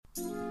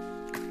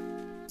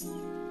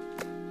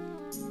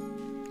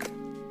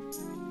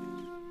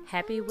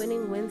Happy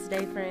Winning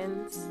Wednesday,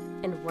 friends,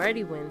 and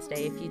Wordy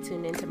Wednesday if you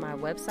tune into my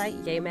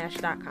website,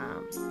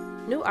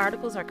 yaymash.com. New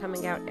articles are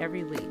coming out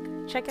every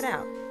week. Check it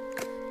out.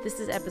 This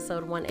is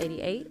episode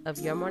 188 of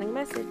Your Morning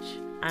Message.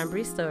 I'm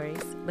Bree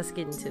Stories. Let's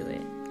get into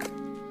it.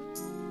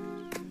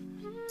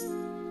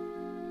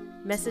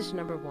 Message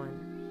number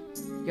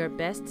 1. Your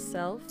best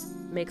self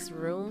makes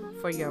room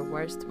for your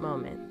worst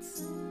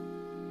moments.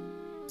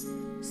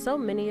 So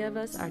many of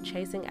us are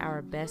chasing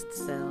our best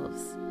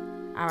selves,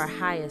 our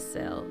highest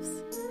selves,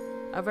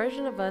 a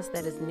version of us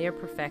that is near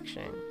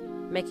perfection,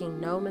 making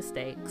no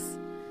mistakes,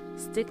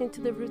 sticking to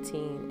the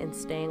routine and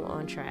staying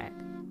on track.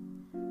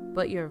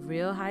 But your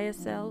real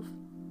highest self,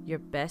 your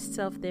best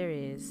self there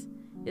is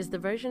the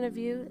version of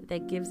you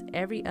that gives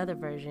every other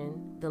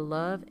version the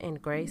love and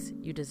grace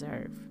you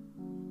deserve.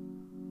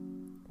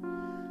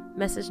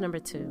 Message number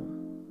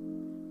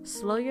 2.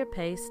 Slow your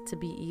pace to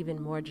be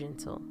even more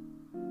gentle.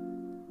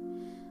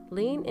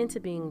 Lean into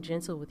being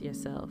gentle with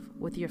yourself,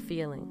 with your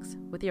feelings,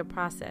 with your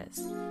process.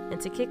 And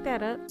to kick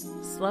that up,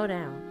 slow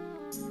down.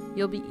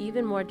 You'll be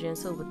even more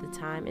gentle with the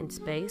time and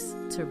space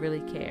to really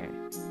care.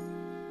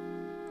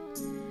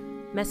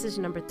 Message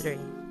number 3.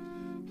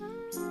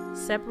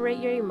 Separate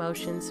your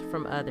emotions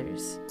from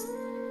others.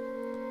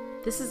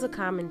 This is a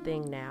common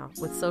thing now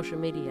with social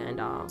media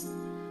and all.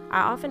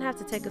 I often have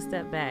to take a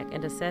step back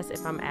and assess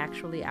if I'm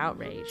actually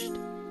outraged,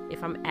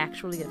 if I'm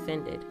actually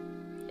offended,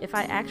 if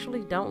I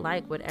actually don't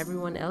like what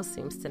everyone else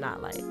seems to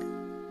not like.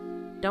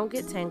 Don't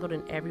get tangled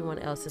in everyone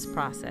else's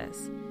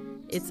process.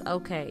 It's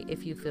okay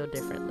if you feel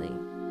differently.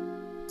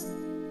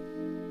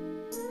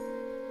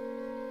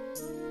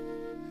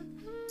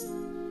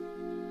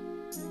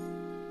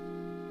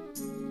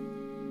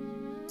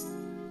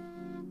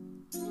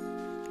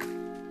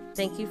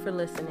 Thank you for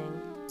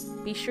listening.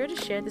 Be sure to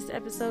share this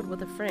episode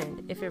with a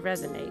friend if it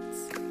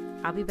resonates.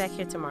 I'll be back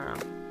here tomorrow.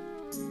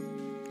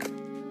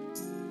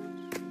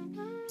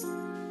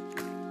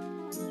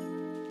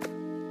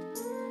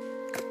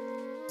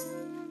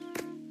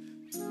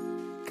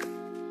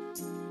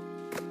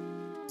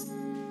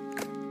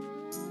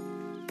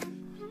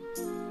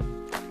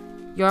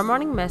 Your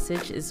Morning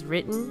Message is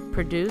written,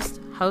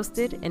 produced,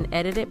 hosted, and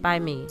edited by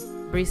me,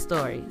 Bree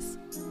Stories.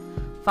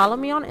 Follow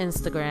me on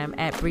Instagram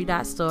at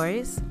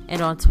Bree.stories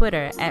and on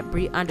Twitter at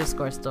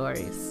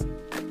Bree_stories.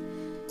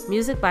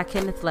 Music by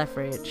Kenneth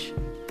Leffridge.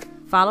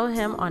 Follow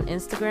him on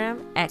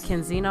Instagram at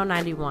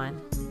Kenzino91.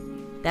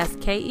 That's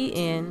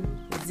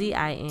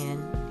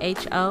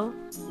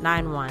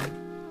KENZINHO91.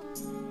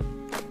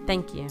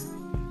 Thank you.